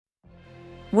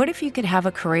What if you could have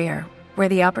a career where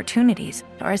the opportunities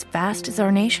are as vast as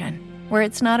our nation, where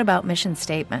it's not about mission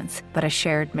statements, but a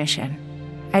shared mission?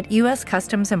 At U.S.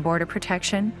 Customs and Border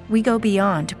Protection, we go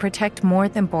beyond to protect more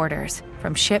than borders.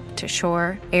 From ship to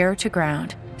shore, air to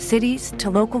ground, cities to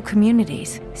local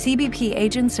communities, CBP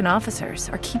agents and officers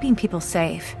are keeping people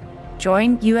safe.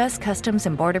 Join U.S. Customs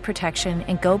and Border Protection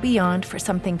and go beyond for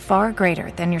something far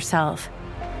greater than yourself.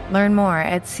 Learn more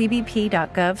at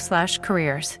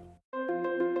cbp.gov/careers.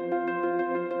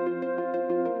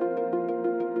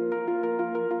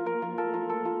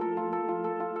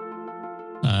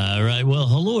 All right. Well,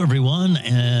 hello, everyone,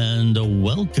 and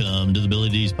welcome to the Billy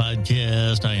D's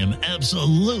podcast. I am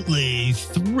absolutely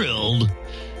thrilled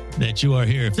that you are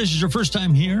here. If this is your first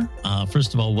time here,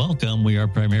 first of all, welcome. We are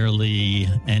primarily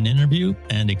an interview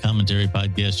and a commentary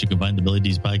podcast. You can find the Billy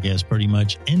D's podcast pretty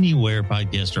much anywhere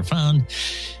podcasts are found,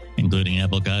 including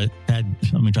Apple Podcasts,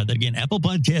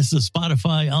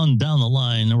 Spotify, on down the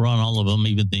line. We're on all of them,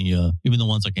 even the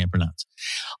ones I can't pronounce.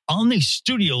 On the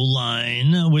studio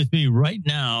line with me right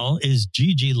now is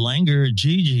Gigi Langer.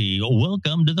 Gigi,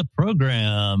 welcome to the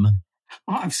program.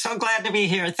 Oh, I'm so glad to be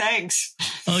here. Thanks.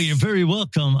 Oh, you're very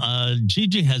welcome.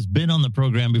 Gigi has been on the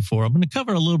program before. I'm going to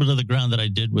cover a little bit of the ground that I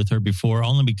did with her before,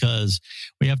 only because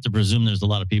we have to presume there's a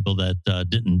lot of people that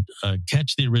didn't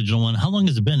catch the original one. How long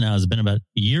has it been now? Has it been about a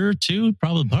year or two?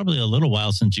 Probably a little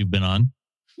while since you've been on.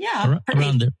 Yeah.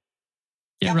 Around there.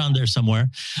 Yeah, around there somewhere.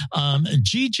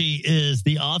 Gigi is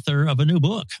the author of a new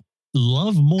book,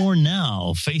 Love More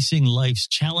Now, Facing Life's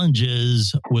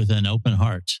Challenges with an Open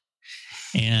Heart.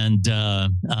 And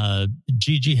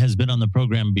Gigi has been on the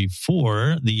program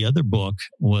before. The other book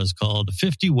was called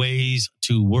 50 Ways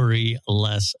to Worry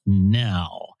Less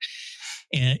Now.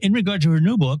 And in regard to her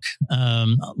new book,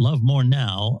 Love More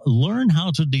Now, learn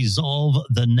how to dissolve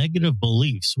the negative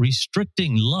beliefs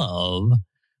restricting love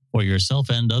for yourself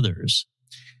and others.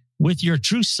 With your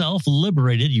true self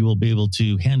liberated, you will be able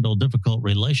to handle difficult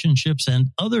relationships and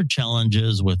other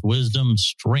challenges with wisdom,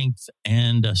 strength,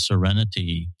 and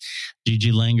serenity.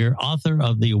 Gigi Langer, author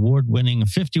of the award-winning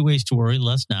 50 Ways to Worry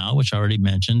Less Now, which I already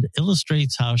mentioned,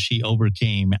 illustrates how she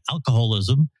overcame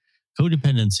alcoholism,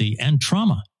 codependency, and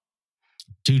trauma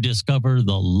to discover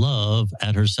the love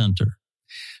at her center.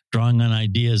 Drawing on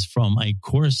ideas from A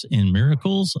Course in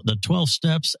Miracles, the 12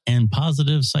 Steps, and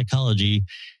Positive Psychology,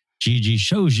 Gigi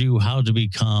shows you how to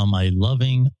become a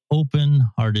loving,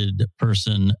 open-hearted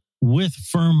person with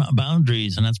firm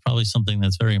boundaries. And that's probably something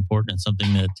that's very important and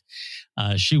something that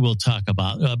she will talk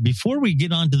about. Before we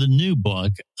get on to the new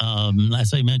book,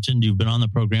 as I mentioned, you've been on the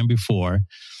program before.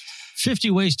 50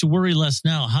 Ways to Worry Less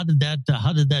Now. How did that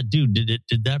do?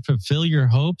 Did that fulfill your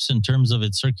hopes in terms of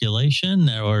its circulation?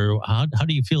 Or how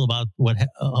do you feel about what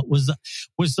was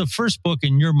the first book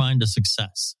in your mind a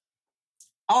success?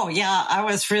 Oh, yeah. I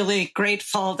was really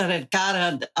grateful that it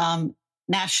got a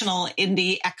National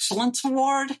Indie Excellence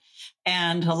Award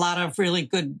and a lot of really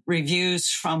good reviews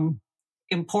from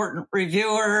important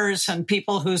reviewers and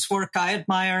people whose work I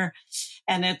admire.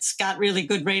 And it's got really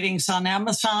good ratings on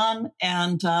Amazon.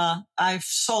 And I've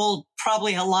sold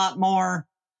probably a lot more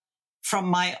from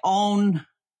my own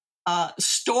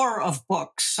store of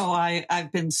books. So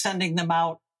I've been sending them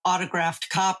out autographed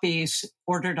copies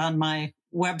ordered on my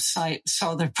website.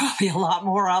 So there's probably a lot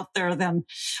more out there than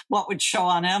what would show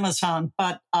on Amazon.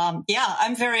 But yeah,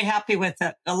 I'm very happy with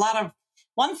it.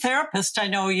 One therapist I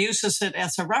know uses it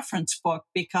as a reference book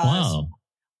because,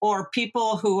 or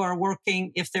people who are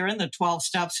working, if they're in the 12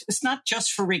 steps, it's not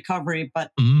just for recovery,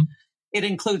 but it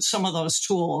includes some of those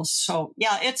tools. So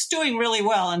yeah, it's doing really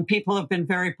well and people have been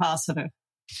very positive.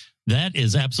 That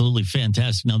is absolutely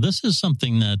fantastic. Now, this is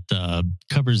something that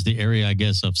covers the area, I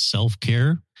guess, of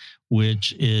self-care,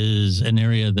 which is an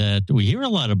area that we hear a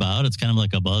lot about. It's kind of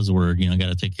like a buzzword, got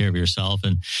to take care of yourself.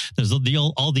 And there's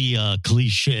all the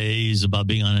cliches about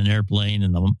being on an airplane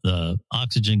and the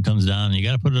oxygen comes down and you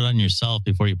got to put it on yourself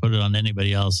before you put it on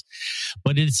anybody else.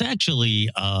 But it's actually,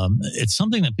 it's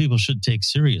something that people should take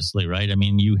seriously, right? I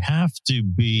mean, you have to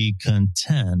be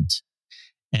content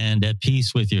and at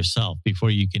peace with yourself before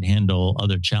you can handle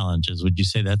other challenges. Would you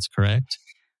say that's correct?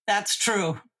 That's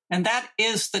true. And that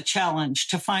is the challenge,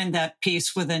 to find that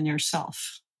peace within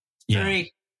yourself. Yeah.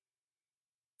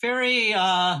 Very,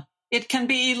 it can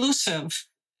be elusive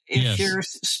if you're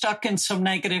stuck in some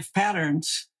negative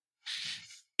patterns.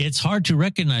 It's hard to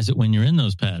recognize it when you're in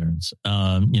those patterns.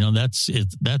 That's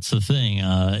the thing.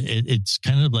 It's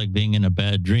kind of like being in a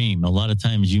bad dream. A lot of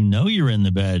times, you're in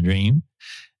the bad dream.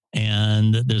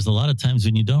 And there's a lot of times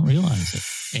when you don't realize it.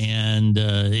 And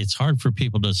it's hard for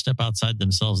people to step outside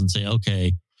themselves and say,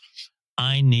 okay,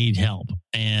 I need help.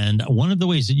 And one of the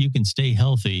ways that you can stay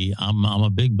healthy, I'm a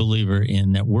big believer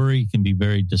in that worry can be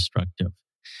very destructive.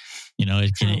 You know,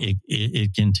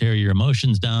 it can tear your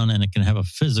emotions down, and it can have a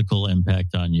physical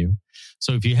impact on you.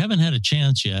 So if you haven't had a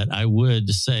chance yet, I would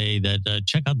say that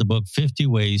check out the book, 50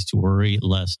 Ways to Worry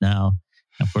Less Now.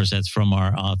 Of course, that's from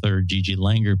our author, Gigi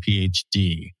Langer,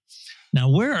 PhD. Now,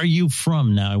 where are you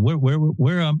from now?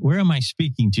 Where am I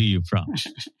speaking to you from?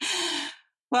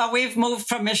 Well, we've moved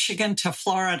from Michigan to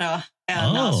Florida,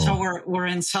 and so we're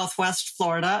in Southwest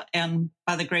Florida. And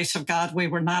by the grace of God, we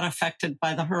were not affected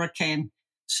by the hurricane.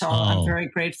 So I'm very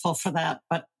grateful for that.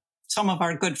 But some of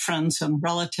our good friends and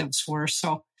relatives were.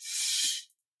 So,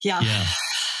 yeah.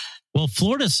 Well,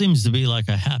 Florida seems to be like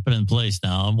a happening place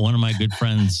now. One of my good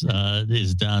friends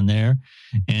is down there,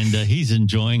 and he's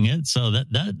enjoying it. So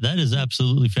that is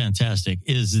absolutely fantastic.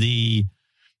 Is the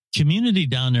community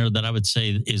down there that I would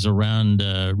say is around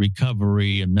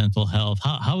recovery and mental health?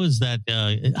 How is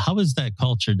that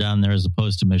culture down there as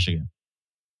opposed to Michigan?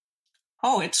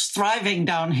 Oh, it's thriving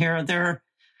down here. There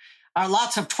are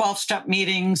lots of 12-step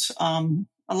meetings.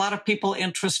 A lot of people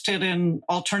interested in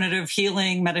alternative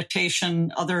healing,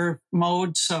 meditation, other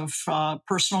modes of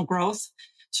personal growth.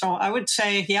 So I would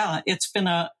say,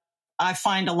 I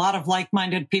find a lot of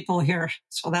like-minded people here.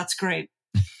 So that's great.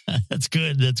 That's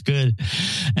good. That's good.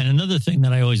 And another thing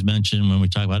that I always mention when we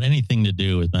talk about anything to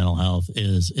do with mental health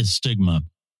is stigma.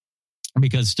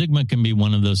 Because stigma can be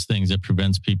one of those things that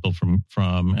prevents people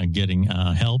from getting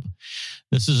help.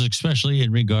 This is especially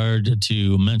in regard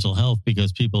to mental health,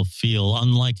 because people feel,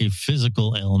 unlike a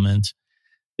physical ailment,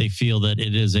 they feel that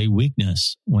it is a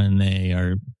weakness when they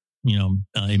are,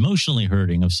 emotionally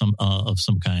hurting of some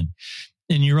kind.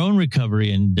 In your own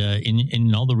recovery and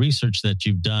in all the research that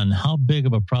you've done, how big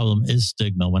of a problem is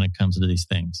stigma when it comes to these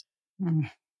things?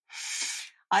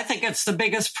 I think it's the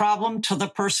biggest problem to the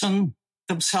person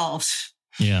themselves.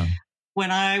 Yeah.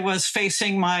 When I was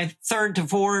facing my third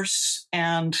divorce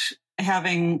and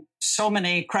having so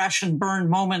many crash and burn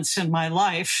moments in my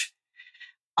life,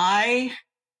 I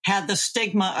had the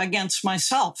stigma against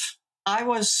myself. I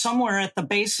was somewhere at the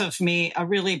base of me a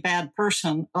really bad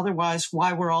person. Otherwise,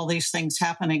 why were all these things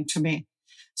happening to me?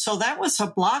 So that was a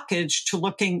blockage to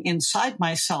looking inside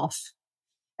myself.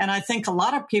 And I think a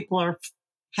lot of people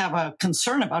have a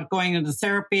concern about going into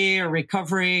therapy or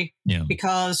recovery,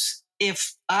 because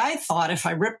if I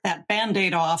ripped that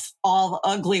Band-Aid off, all the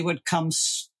ugly would come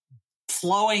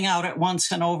flowing out at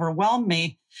once and overwhelm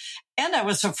me. And I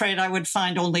was afraid I would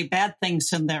find only bad things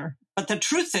in there. But the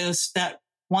truth is that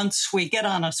once we get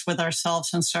honest with ourselves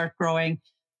and start growing,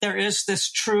 there is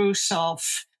this true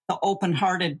self, the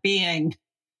open-hearted being,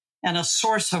 and a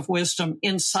source of wisdom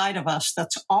inside of us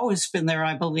that's always been there,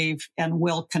 I believe, and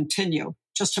will continue.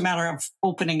 Just a matter of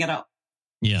opening it up.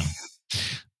 Yeah.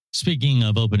 Speaking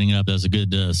of opening it up, that's a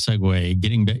good segue.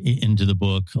 Getting into the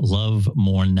book, Love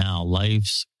More Now, Love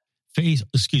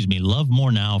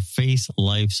More Now, Face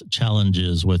Life's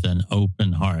Challenges with an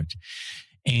Open Heart.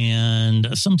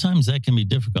 And sometimes that can be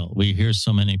difficult. We hear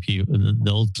so many people,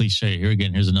 the old cliche,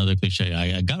 here's another cliche.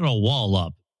 I got a wall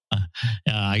up.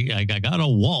 I got a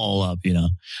wall up,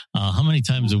 How many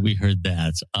times have we heard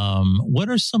that? What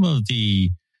are some of the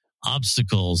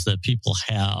obstacles that people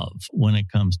have when it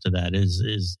comes to that?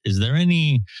 Is there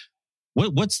any,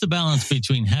 what's the balance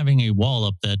between having a wall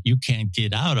up that you can't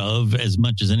get out of as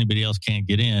much as anybody else can't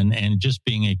get in, and just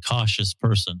being a cautious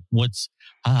person?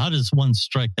 How does one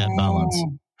strike that balance?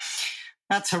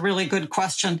 That's a really good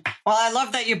question. Well, I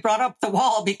love that you brought up the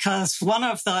wall, because one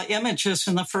of the images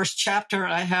in the first chapter,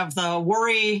 I have the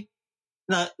worry,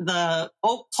 the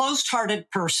closed-hearted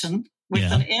person with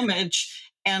an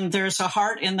image, and there's a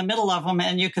heart in the middle of them,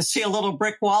 and you can see a little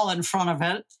brick wall in front of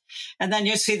it. And then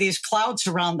you see these clouds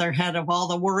around their head of all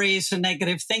the worries and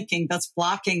negative thinking that's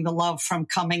blocking the love from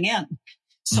coming in.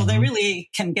 So they really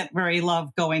can get very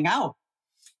love going out.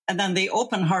 And then the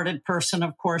open-hearted person,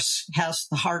 of course, has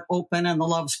the heart open and the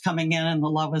love's coming in and the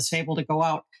love is able to go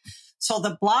out. So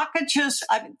the blockages,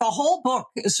 the whole book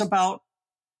is about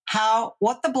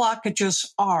what the blockages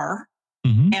are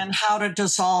and how to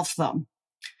dissolve them.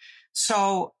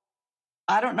 So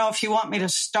I don't know if you want me to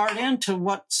start into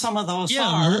what some of those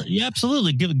are. Yeah,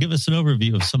 absolutely. Give us an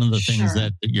overview of some of the things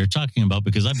that you're talking about,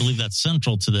 because I believe that's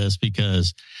central to this,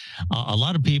 because a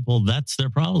lot of people, that's their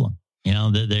problem.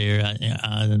 They're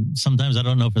sometimes, I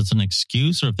don't know if it's an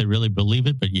excuse or if they really believe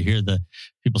it, but you hear the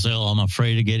people say, "Oh, I'm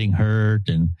afraid of getting hurt,"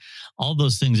 and all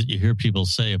those things that you hear people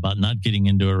say about not getting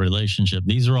into a relationship.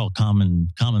 These are all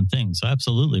common things. So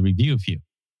absolutely, review a few.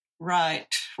 Right.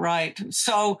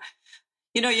 So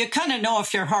You kind of know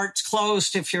if your heart's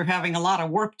closed, if you're having a lot of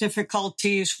work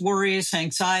difficulties, worries,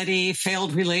 anxiety,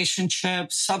 failed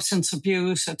relationships, substance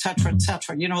abuse, et cetera, et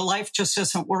cetera. Life just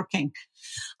isn't working.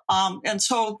 And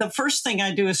so the first thing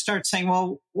I do is start saying,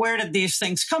 well, where did these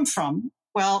things come from?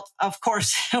 Well, of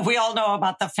course, we all know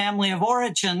about the family of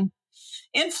origin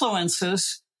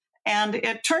influences. And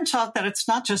it turns out that it's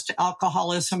not just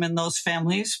alcoholism in those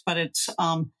families, but it's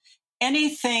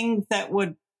anything that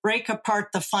would break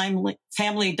apart the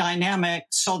family dynamic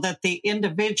so that the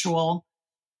individual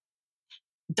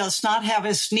does not have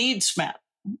his needs met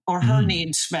or her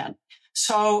needs met.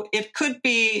 So it could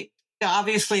be,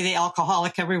 obviously, the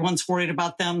alcoholic, everyone's worried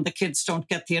about them. The kids don't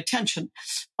get the attention.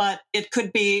 But it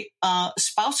could be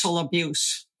spousal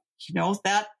abuse.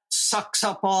 That sucks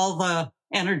up all the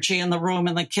energy in the room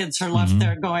and the kids are left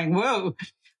there going, whoa,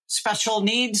 special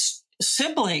needs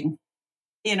sibling,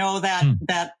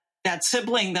 that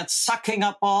sibling that's sucking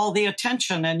up all the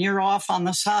attention and you're off on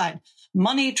the side.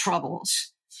 Money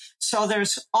troubles. So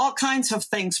there's all kinds of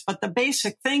things. But the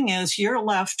basic thing is you're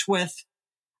left with,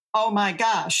 oh my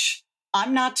gosh,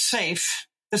 I'm not safe.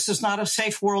 This is not a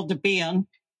safe world to be in.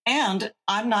 And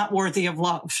I'm not worthy of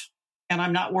love. And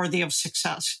I'm not worthy of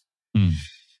success.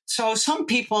 So some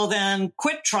people then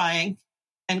quit trying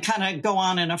and kind of go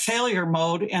on in a failure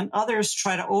mode, and others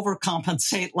try to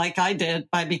overcompensate like I did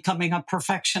by becoming a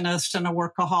perfectionist and a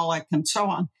workaholic and so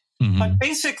on. But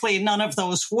basically none of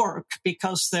those work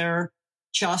because they're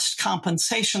just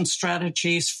compensation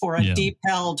strategies for a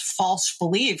deep-held false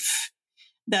belief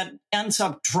that ends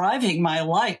up driving my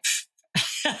life.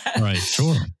 Right,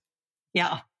 sure.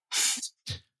 Yeah.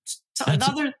 So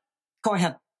go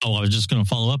ahead. Oh, I was just going to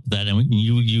follow up with that. And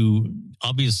you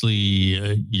obviously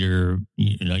you're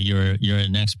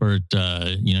an expert,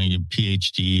 your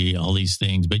PhD, all these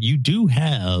things, but you do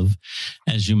have,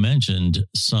 as you mentioned,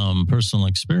 some personal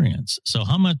experience. So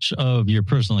how much of your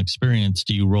personal experience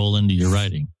do you roll into your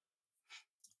writing?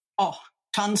 Oh,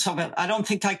 tons of it. I don't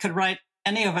think I could write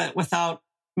any of it without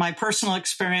my personal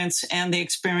experience and the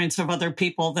experience of other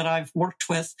people that I've worked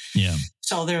with. Yeah.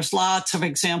 So there's lots of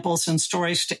examples and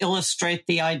stories to illustrate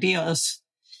the ideas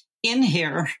in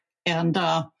here. And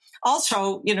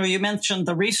also, you mentioned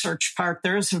the research part.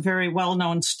 There's a very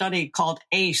well-known study called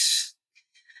ACE,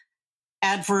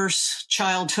 Adverse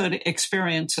Childhood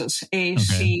Experiences,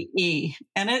 ACE. Okay.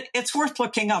 And it's worth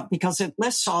looking up because it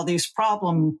lists all these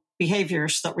problem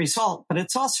behaviors that result, but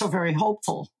it's also very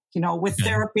hopeful. With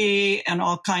therapy and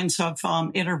all kinds of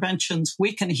interventions,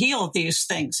 we can heal these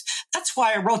things. That's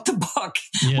why I wrote the book.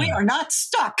 Yeah. We are not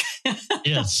stuck.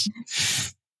 Yes.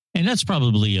 And that's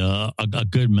probably a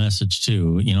good message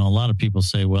too. A lot of people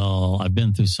say, well, I've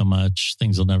been through so much,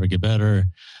 things will never get better.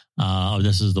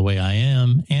 This is the way I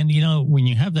am. And, when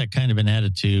you have that kind of an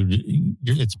attitude,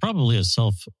 it's probably a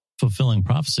self-fulfilling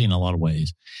prophecy in a lot of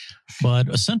ways. But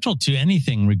essential to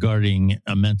anything regarding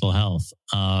mental health,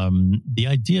 the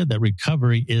idea that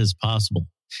recovery is possible.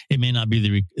 It may not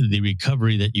be the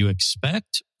recovery that you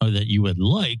expect or that you would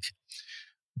like,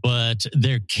 but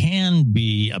there can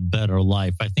be a better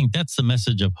life. I think that's the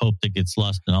message of hope that gets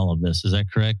lost in all of this. Is that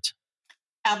correct?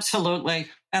 Absolutely.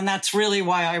 And that's really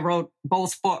why I wrote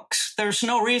both books. There's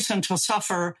no reason to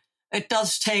suffer. It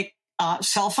does take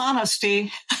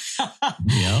self-honesty.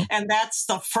 Yep. And that's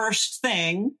the first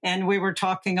thing. And we were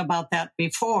talking about that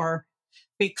before,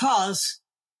 because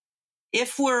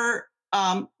if we're,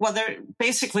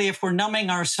 if we're numbing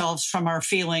ourselves from our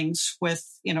feelings with,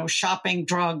 shopping,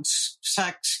 drugs,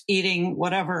 sex, eating,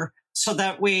 whatever, so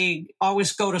that we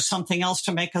always go to something else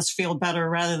to make us feel better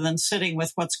rather than sitting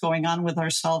with what's going on with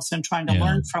ourselves and trying to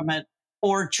learn from it,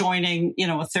 or joining,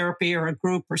 a therapy or a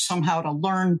group or somehow to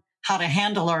learn how to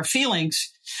handle our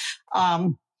feelings.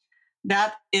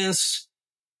 That is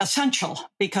essential,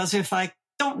 because if I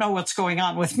don't know what's going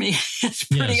on with me, it's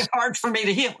pretty hard for me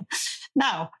to heal.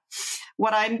 Now,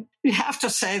 what I have to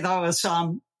say, though, is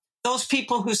those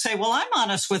people who say, well, I'm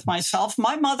honest with myself.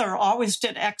 My mother always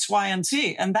did X, Y, and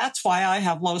Z, and that's why I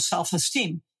have low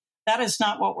self-esteem. That is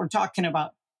not what we're talking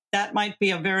about. That might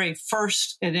be a very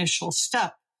first initial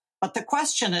step. But the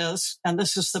question is, and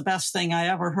this is the best thing I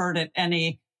ever heard at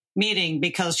any meeting,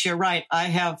 because you're right,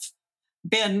 I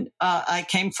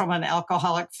came from an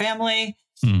alcoholic family.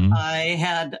 Mm-hmm. I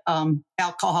had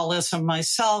alcoholism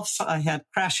myself. I had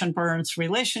crash and burns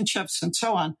relationships and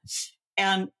so on.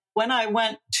 And when I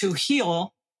went to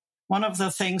heal, one of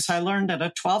the things I learned at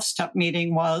a 12-step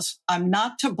meeting was I'm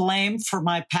not to blame for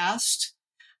my past,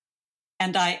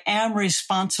 and I am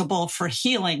responsible for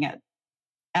healing it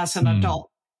as an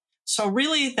adult. So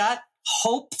really that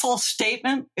hopeful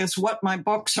statement is what my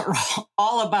books are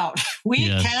all about. We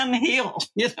can heal,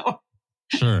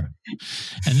 Sure.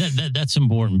 And that's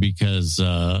important because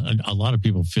a lot of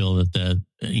people feel that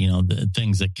the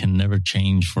things that can never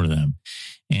change for them.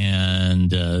 And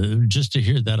just to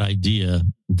hear that idea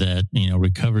that,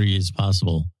 recovery is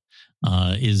possible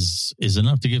is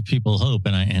enough to give people hope.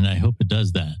 And I hope it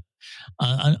does that.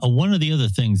 One of the other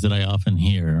things that I often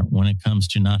hear when it comes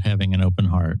to not having an open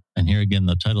heart, and here again,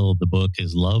 the title of the book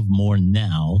is Love More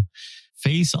Now,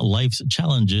 Face Life's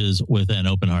Challenges with an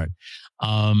Open Heart.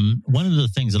 One of the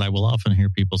things that I will often hear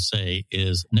people say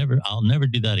is I'll never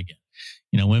do that again.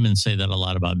 Women say that a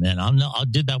lot about men. I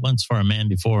did that once for a man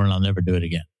before and I'll never do it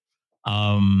again.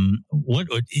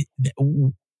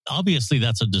 Obviously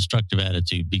that's a destructive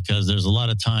attitude, because there's a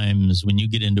lot of times when you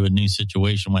get into a new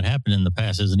situation, what happened in the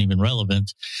past isn't even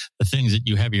relevant. The things that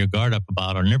you have your guard up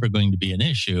about are never going to be an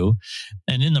issue.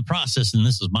 And in the process, and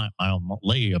this is my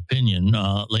layman's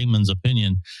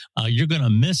opinion, you're going to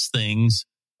miss things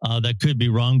that could be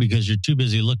wrong because you're too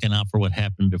busy looking out for what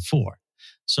happened before.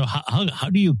 So how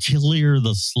do you clear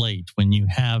the slate when you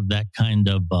have that kind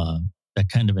of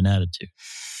an attitude?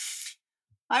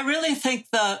 I really think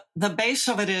the base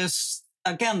of it is,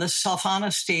 again, the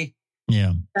self-honesty.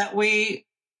 Yeah. That we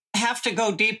have to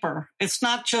go deeper. It's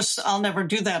not just, I'll never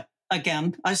do that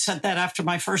again. I said that after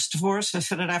my first divorce. I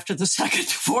said it after the second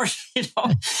divorce.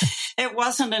 It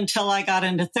wasn't until I got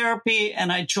into therapy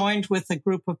and I joined with a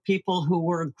group of people who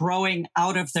were growing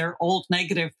out of their old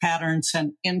negative patterns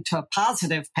and into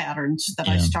positive patterns that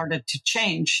I started to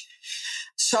change.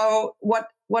 So what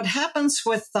happens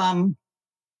with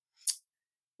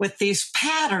these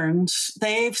patterns,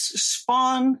 they've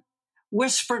spawned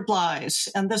whispered lies.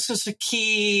 And this is a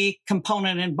key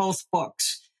component in both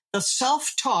books. The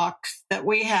self-talk that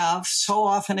we have so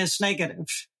often is negative.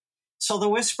 So the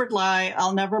whispered lie,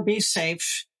 I'll never be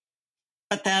safe.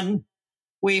 But then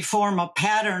we form a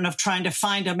pattern of trying to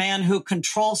find a man who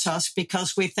controls us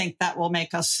because we think that will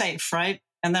make us safe, right?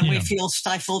 And then we feel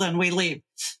stifled and we leave.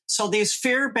 So these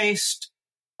fear-based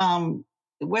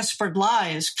whispered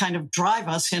lies kind of drive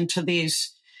us into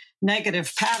these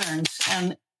negative patterns.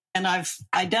 And I've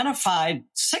identified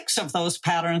 6 of those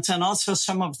patterns and also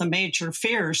some of the major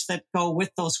fears that go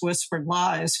with those whispered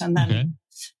lies, and then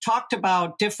talked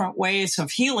about different ways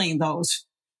of healing those.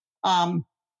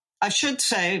 I should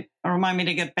say, remind me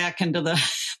to get back into the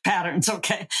patterns,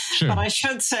 okay? Sure. But I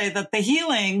should say that the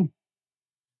healing,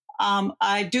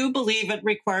 I do believe it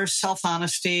requires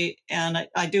self-honesty, and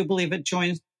I do believe it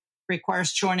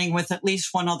requires joining with at least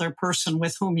one other person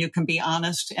with whom you can be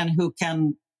honest and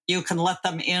you can let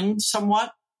them in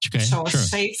somewhat. Okay, so a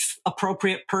safe,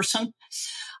 appropriate person.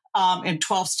 In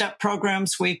 12-step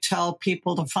programs, we tell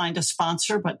people to find a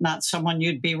sponsor, but not someone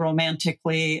you'd be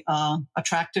romantically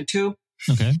attracted to.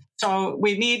 Okay. So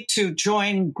we need to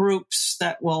join groups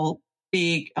that will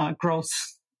be growth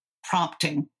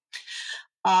prompting.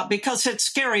 Because it's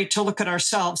scary to look at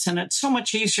ourselves, and it's so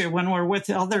much easier when we're with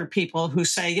other people who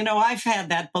say, I've had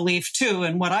that belief too,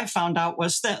 and what I found out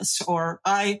was this, or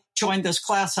I joined this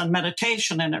class on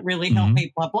meditation and it really helped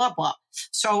me, blah, blah, blah.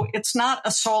 So it's not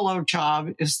a solo job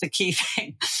is the key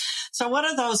thing. So what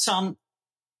are those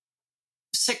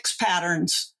 6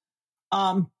 patterns?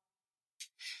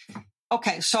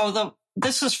 Okay, so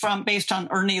this is based on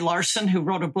Ernie Larson, who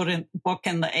wrote a book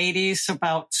in the 80s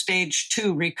about stage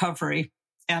 2 recovery.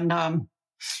 And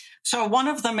so one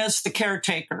of them is the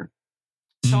caretaker.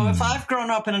 So if I've grown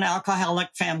up in an alcoholic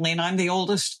family and I'm the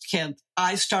oldest kid,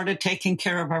 I started taking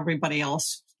care of everybody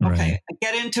else. Okay. Right. I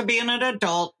get into being an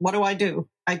adult. What do?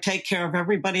 I take care of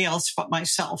everybody else but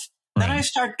myself. Right. Then I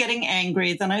start getting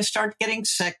angry. Then I start getting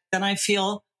sick. Then I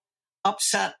feel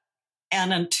upset.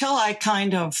 And until I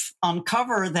kind of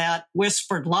uncover that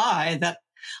whispered lie that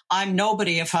I'm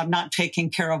nobody if I'm not taking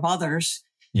care of others,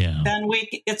 then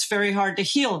it's very hard to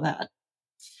heal that.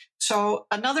 So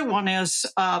another one is,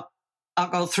 I'll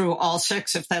go through all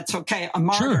 6 if that's okay. A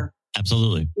martyr. Sure.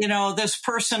 Absolutely. This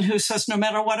person who says, no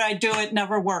matter what I do, it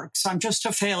never works. I'm just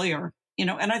a failure.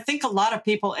 And I think a lot of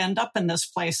people end up in this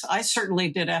place. I certainly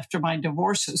did after my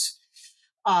divorces.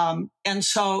 And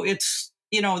so it's,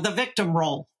 the victim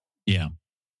role. Yeah.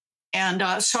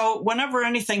 And so whenever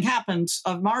anything happens,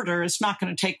 a martyr is not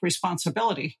going to take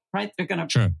responsibility, right? They're going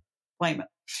to blame it.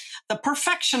 The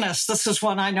perfectionist, this is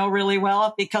one I know really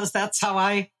well because that's how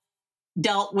I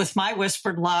dealt with my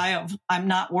whispered lie of I'm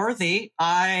not worthy.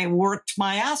 I worked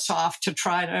my ass off to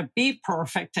try to be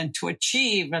perfect and to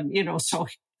achieve. And, so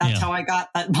that's how I got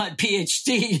my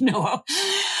PhD,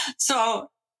 So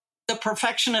the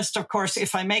perfectionist, of course,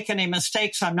 if I make any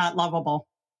mistakes, I'm not lovable.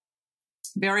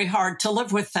 Very hard to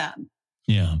live with that.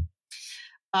 Yeah.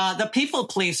 The people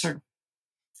pleaser.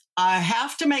 I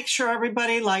have to make sure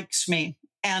everybody likes me.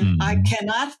 And I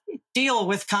cannot deal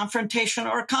with confrontation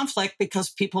or conflict because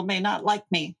people may not like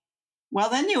me. Well,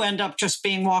 then you end up just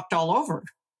being walked all over.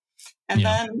 And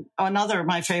then another of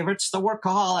my favorites, the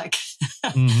workaholic.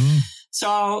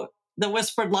 So the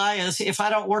whispered lie is, if I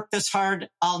don't work this hard,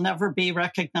 I'll never be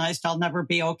recognized. I'll never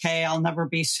be okay. I'll never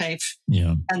be safe.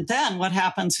 Yeah. And then what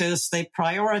happens is they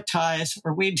prioritize,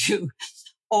 or we do,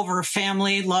 over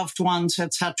family, loved ones,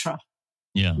 etc.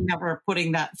 Yeah. Never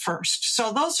putting that first.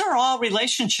 So those are all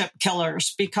relationship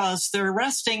killers because they're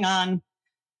resting on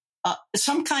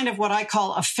some kind of what I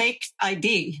call a fake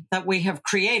ID that we have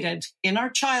created in our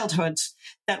childhoods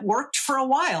that worked for a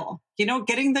while. You know,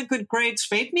 getting the good grades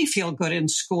made me feel good in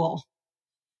school.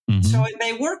 So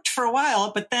they worked for a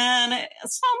while, but then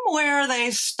somewhere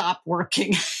they stopped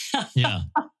working. Yeah.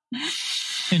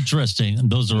 Interesting.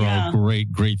 Those are all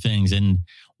great, great things. And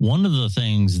one of the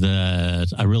things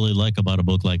that I really like about a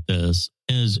book like this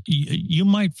is you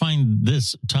might find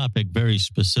this topic very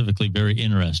specifically very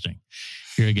interesting.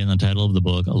 Here again, the title of the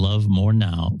book, Love More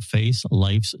Now, Face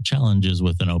Life's Challenges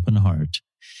with an Open Heart.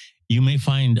 You may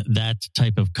find that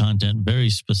type of content very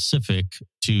specific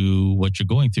to what you're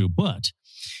going through, but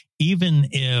even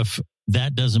if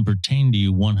that doesn't pertain to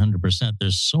you 100%,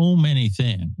 there's so many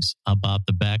things about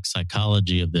the back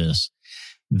psychology of this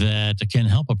that can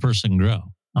help a person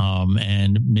grow.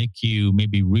 And make you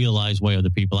maybe realize why other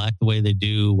people act the way they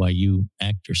do, why you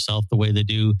act yourself the way they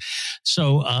do.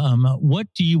 So, what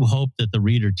do you hope that the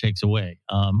reader takes away,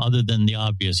 other than the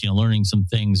obvious, learning some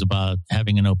things about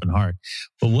having an open heart?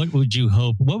 But what would you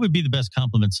hope? What would be the best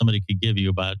compliment somebody could give you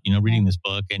about, reading this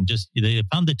book and just they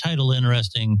found the title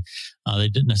interesting? They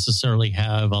didn't necessarily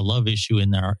have a love issue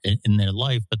in their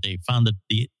life, but they found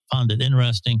it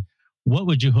interesting. What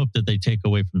would you hope that they take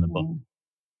away from the book?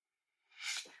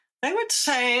 They would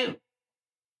say,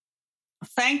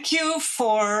 thank you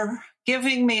for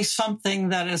giving me something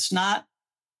that is not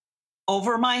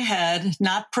over my head,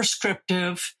 not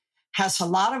prescriptive, has a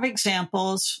lot of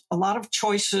examples, a lot of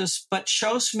choices, but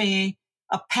shows me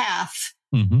a path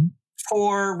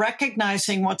for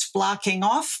recognizing what's blocking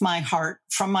off my heart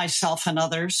from myself and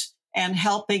others and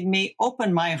helping me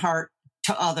open my heart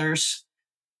to others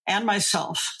and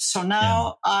myself. So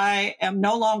now I am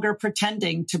no longer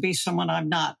pretending to be someone I'm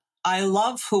not. I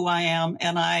love who I am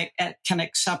and I can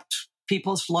accept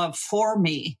people's love for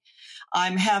me.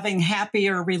 I'm having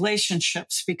happier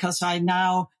relationships because I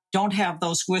now don't have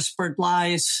those whispered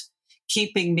lies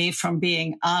keeping me from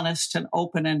being honest and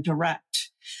open and direct.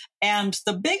 And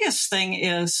the biggest thing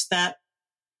is that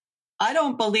I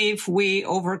don't believe we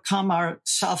overcome our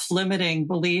self-limiting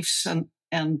beliefs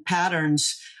and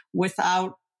patterns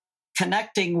without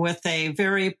connecting with a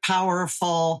very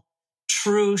powerful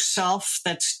true self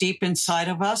that's deep inside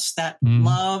of us, that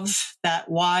love, that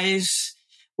wise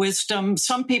wisdom.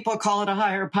 Some people call it a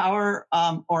higher power,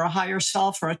 or a higher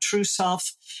self or a true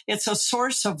self. It's a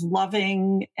source of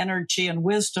loving energy and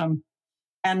wisdom.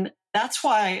 And that's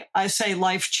why I say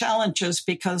life challenges,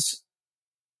 because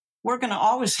we're going to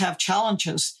always have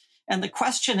challenges. And the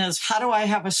question is, how do I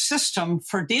have a system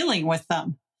for dealing with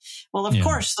them? Well, of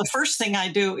course, the first thing I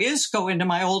do is go into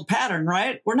my old pattern,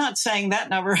 right? We're not saying that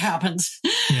never happens.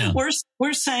 Yeah.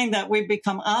 We're saying that we've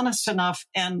become honest enough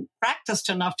and practiced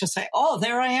enough to say, oh,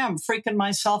 there I am freaking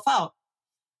myself out.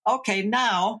 Okay,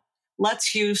 now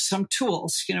let's use some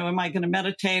tools. Am I going to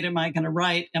meditate? Am I going to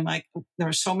write? There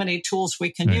are so many tools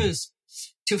we can use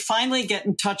to finally get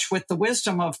in touch with the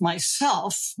wisdom of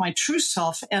myself, my true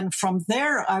self. And from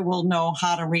there, I will know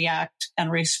how to react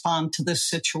and respond to this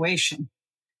situation.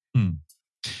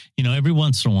 Every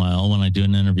once in a while when I do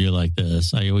an interview like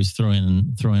this, I always throw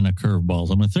in a curveball.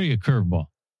 So I'm going to throw you a curveball.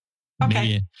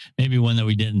 Okay. Maybe one that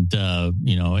we didn't,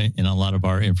 in a lot of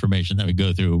our information that we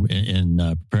go through in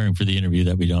preparing for the interview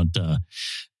that we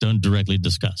don't directly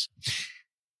discuss.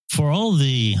 For all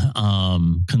the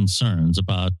concerns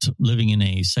about living in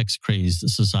a sex-crazed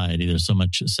society, there's so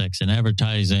much sex in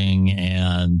advertising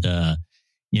and,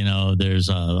 there's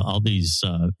all these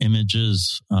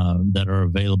images that are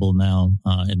available now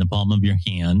in the palm of your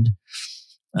hand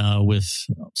with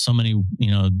so many,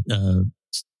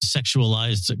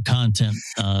 sexualized content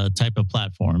type of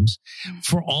platforms.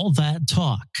 For all that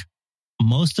talk,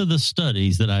 most of the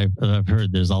studies that I've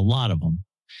heard, there's a lot of them,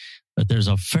 but there's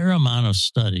a fair amount of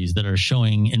studies that are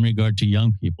showing in regard to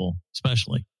young people,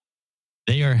 especially,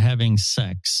 they are having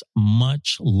sex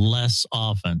much less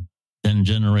often than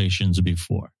generations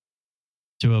before,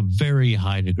 to a very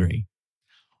high degree.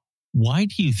 Why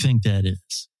do you think that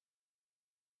is?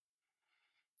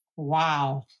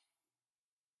 Wow.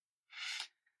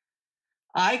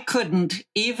 I couldn't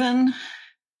even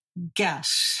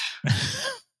guess.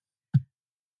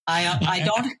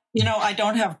 I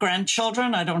don't have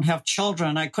grandchildren. I don't have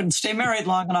children. I couldn't stay married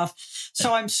long enough.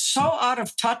 So I'm so out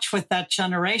of touch with that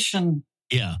generation.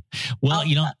 Yeah. Well,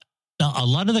 a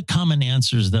lot of the common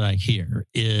answers that I hear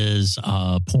is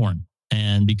porn.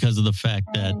 And because of the fact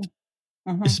that,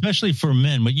 especially for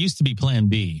men, what used to be Plan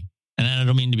B, and I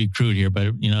don't mean to be crude here,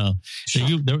 but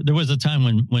sure. There was a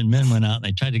time when men went out and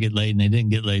they tried to get laid and they didn't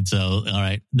get laid. So, all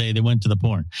right, they went to the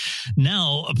porn.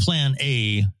 Now, Plan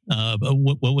A,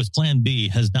 what was Plan B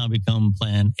has now become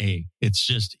Plan A. It's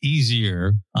just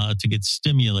easier to get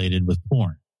stimulated with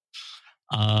porn.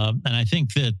 And I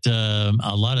think that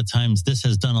a lot of times this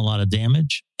has done a lot of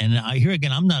damage. And I hear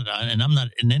again, I'm not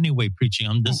in any way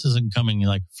preaching. This isn't coming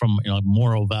like from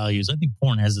moral values. I think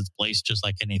porn has its place just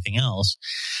like anything else.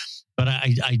 But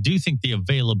I do think the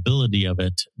availability of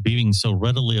it being so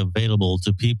readily available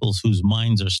to people whose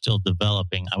minds are still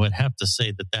developing, I would have to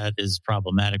say that is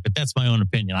problematic. But that's my own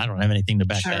opinion. I don't have anything to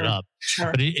back that up. Sure.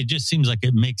 But it just seems like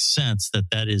it makes sense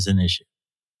that is an issue.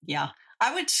 Yeah,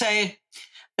 I would say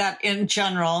that in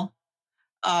general,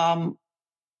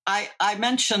 I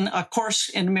mentioned A Course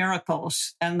in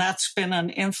Miracles, and that's been an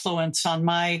influence on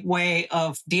my way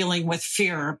of dealing with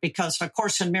fear, because A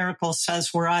Course in Miracles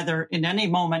says we're either in any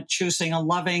moment choosing a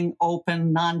loving,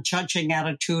 open, non-judging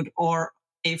attitude or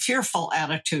a fearful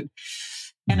attitude.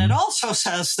 And it also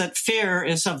says that fear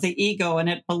is of the ego, and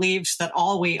it believes that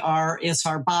all we are is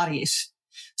our bodies.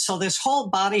 So this whole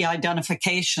body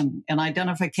identification and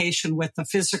identification with the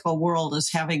physical world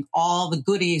as having all the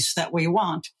goodies that we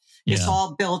want is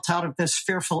all built out of this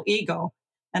fearful ego.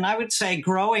 And I would say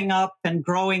growing up and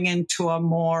growing into a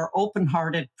more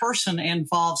open-hearted person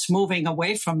involves moving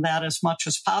away from that as much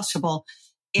as possible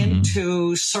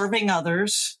into serving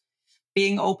others,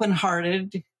 being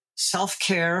open-hearted,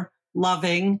 self-care,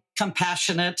 loving,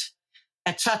 compassionate,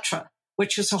 etc.,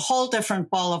 which is a whole different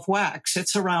ball of wax.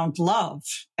 It's around love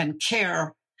and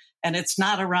care, and it's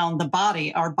not around the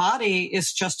body. Our body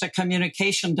is just a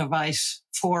communication device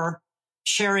for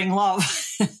sharing love.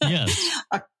 Yes.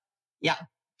 Yeah.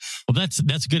 Well, that's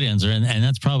a good answer. And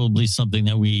that's probably something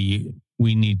that we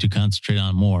need to concentrate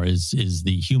on more is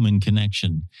the human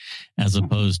connection as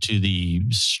opposed to the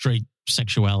straight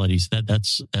sexuality. So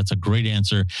that's a great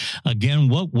answer. Again,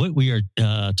 what we are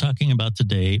talking about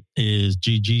today is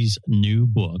Gigi's new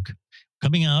book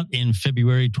coming out in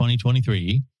February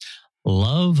 2023.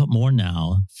 Love More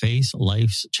Now, Face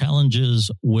Life's Challenges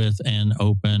with an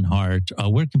Open Heart.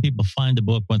 Where can people find the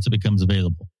book once it becomes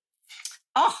available?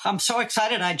 Oh, I'm so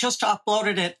excited. I just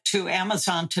uploaded it to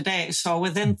Amazon today. So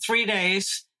within 3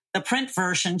 days, the print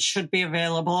version should be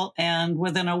available. And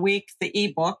within a week, the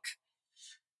ebook.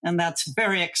 And that's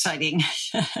very exciting.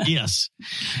 Yes.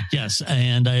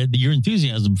 And your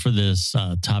enthusiasm for this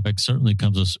topic certainly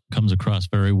comes across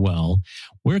very well.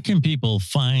 Where can people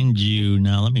find you?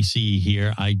 Now, let me see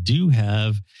here. I do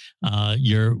have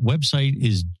your website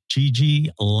is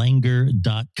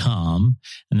giglanger.com,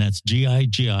 and that's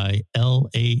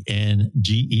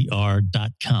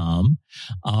GIGILANGER.com.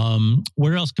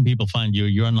 Where else can people find you?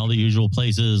 You're on all the usual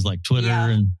places like Twitter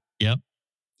and Yep.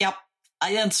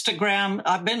 Instagram.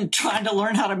 I've been trying to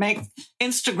learn how to make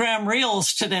Instagram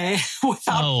reels today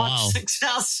without much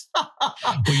success. Well,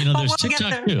 there's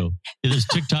TikTok too. There's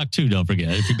TikTok too. Don't forget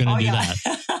if you're going to do that.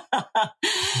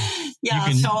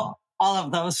 So all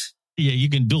of those. Yeah, you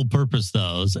can dual purpose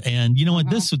those. And you know what?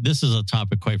 This is a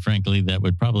topic, quite frankly, that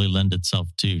would probably lend itself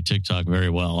to TikTok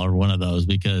very well, or one of those,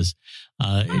 because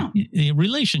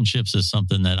relationships is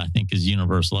something that I think is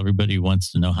universal. Everybody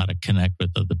wants to know how to connect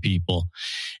with other people.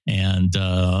 And,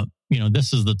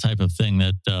 this is the type of thing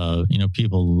that,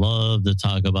 people love to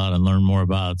talk about and learn more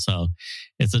about. So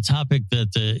it's a topic that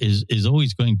is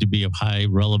always going to be of high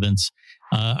relevance.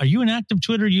 Are you an active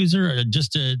Twitter user?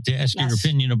 Just to ask your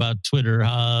opinion about Twitter,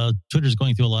 Twitter's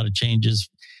going through a lot of changes.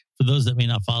 For those that may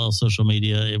not follow social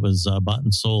media, it was bought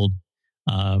and sold.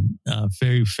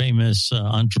 Very famous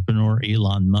entrepreneur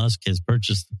Elon Musk has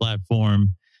purchased the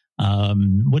platform.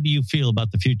 What do you feel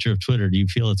about the future of Twitter? Do you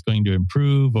feel it's going to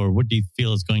improve, or what do you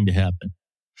feel is going to happen?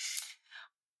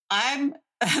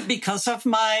 Because of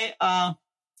my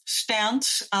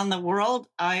stance on the world,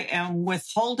 I am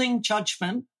withholding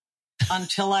judgment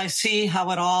until I see how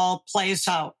it all plays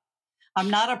out. I'm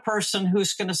not a person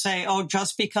who's going to say, oh,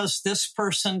 just because this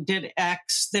person did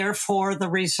X, therefore the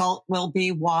result will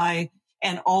be Y.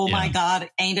 And my God,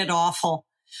 ain't it awful?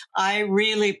 I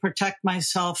really protect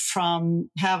myself from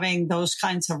having those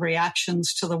kinds of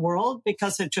reactions to the world,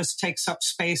 because it just takes up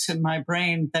space in my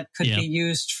brain that could be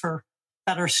used for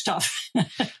better stuff.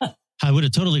 I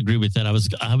would totally agree with that. I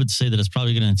would say that it's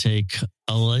probably going to take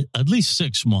at least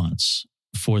 6 months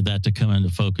for that to come into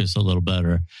focus a little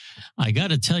better. I got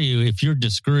to tell you, if you're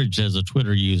discouraged as a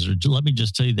Twitter user, let me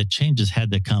just tell you that changes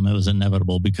had to come. It was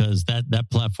inevitable because that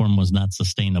platform was not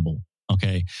sustainable.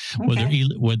 Okay.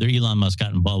 Whether Elon Musk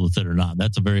got involved with it or not,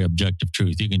 that's a very objective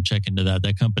truth. You can check into that.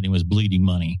 That company was bleeding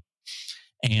money.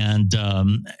 And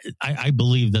I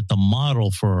believe that the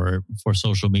model for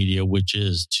social media, which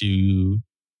is to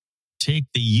take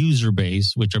the user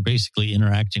base, which are basically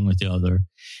interacting with the other,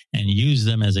 and use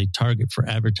them as a target for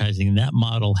advertising, that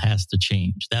model has to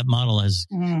change. That model has,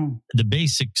 the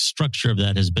basic structure of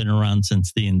that has been around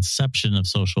since the inception of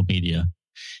social media.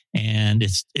 And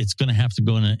it's going to have to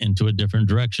go into a different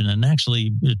direction. And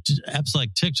actually, apps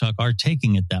like TikTok are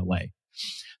taking it that way.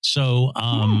 So,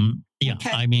 and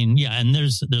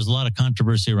there's a lot of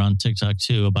controversy around TikTok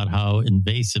too about how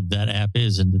invasive that app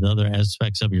is into the other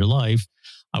aspects of your life.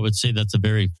 I would say that's a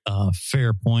very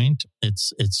fair point.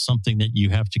 It's something that you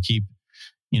have to keep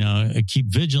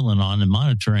vigilant on and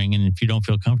monitoring. And if you don't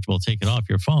feel comfortable, take it off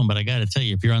your phone. But I got to tell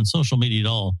you, if you're on social media at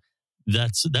all,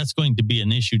 that's going to be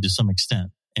an issue to some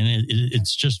extent. And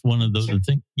it's just one of those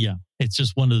things. Yeah, it's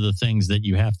just one of the things that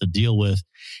you have to deal with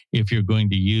if you're going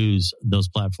to use those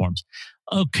platforms.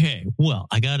 Okay, well,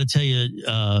 I got to tell you,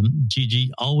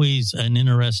 Gigi, always an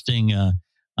interesting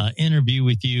interview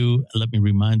with you. Let me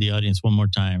remind the audience one more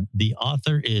time. The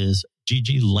author is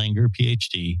Gigi Langer,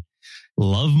 PhD.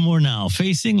 Love More Now,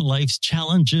 Facing Life's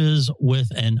Challenges with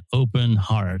an Open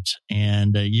Heart.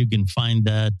 And you can find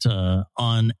that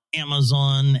on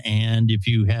Amazon. And if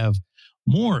you have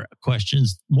more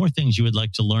questions, more things you would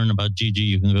like to learn about Gigi,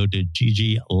 you can go to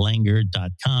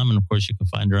gigilanger.com. And of course, you can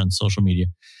find her on social media.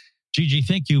 Gigi,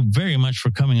 thank you very much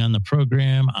for coming on the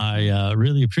program. I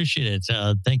really appreciate it.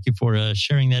 Thank you for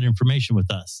sharing that information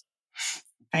with us.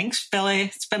 Thanks, Billy.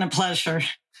 It's been a pleasure.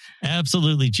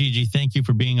 Absolutely, Gigi. Thank you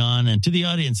for being on. And to the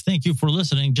audience, thank you for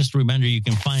listening. Just a reminder, you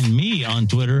can find me on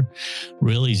Twitter.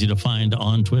 Real easy to find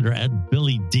on Twitter at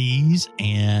Billy Dees.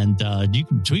 And you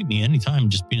can tweet me anytime.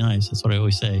 Just be nice. That's what I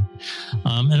always say.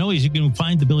 And always, you can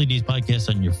find the Billy Dees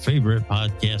podcast on your favorite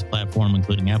podcast platform,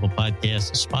 including Apple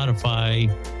Podcasts,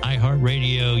 Spotify,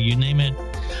 iHeartRadio, you name it.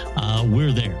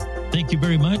 We're there. Thank you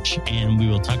very much. And we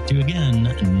will talk to you again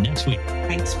next week.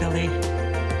 Thanks, Billy.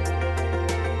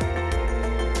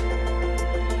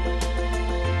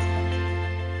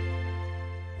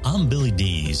 I'm Billy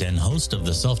Dees and host of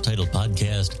the self-titled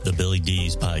podcast, The Billy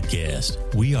Dees Podcast.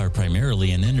 We are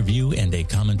primarily an interview and a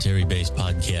commentary-based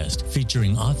podcast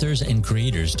featuring authors and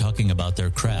creators talking about their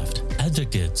craft,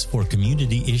 advocates for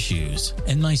community issues,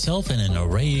 and myself and an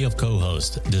array of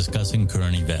co-hosts discussing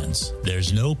current events.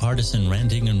 There's no partisan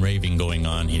ranting and raving going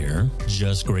on here,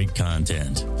 just great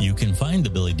content. You can find the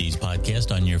Billy Dees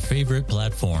Podcast on your favorite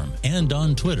platform and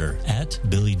on Twitter at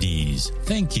Billy Dees.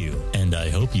 Thank you, and I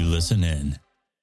hope you listen in.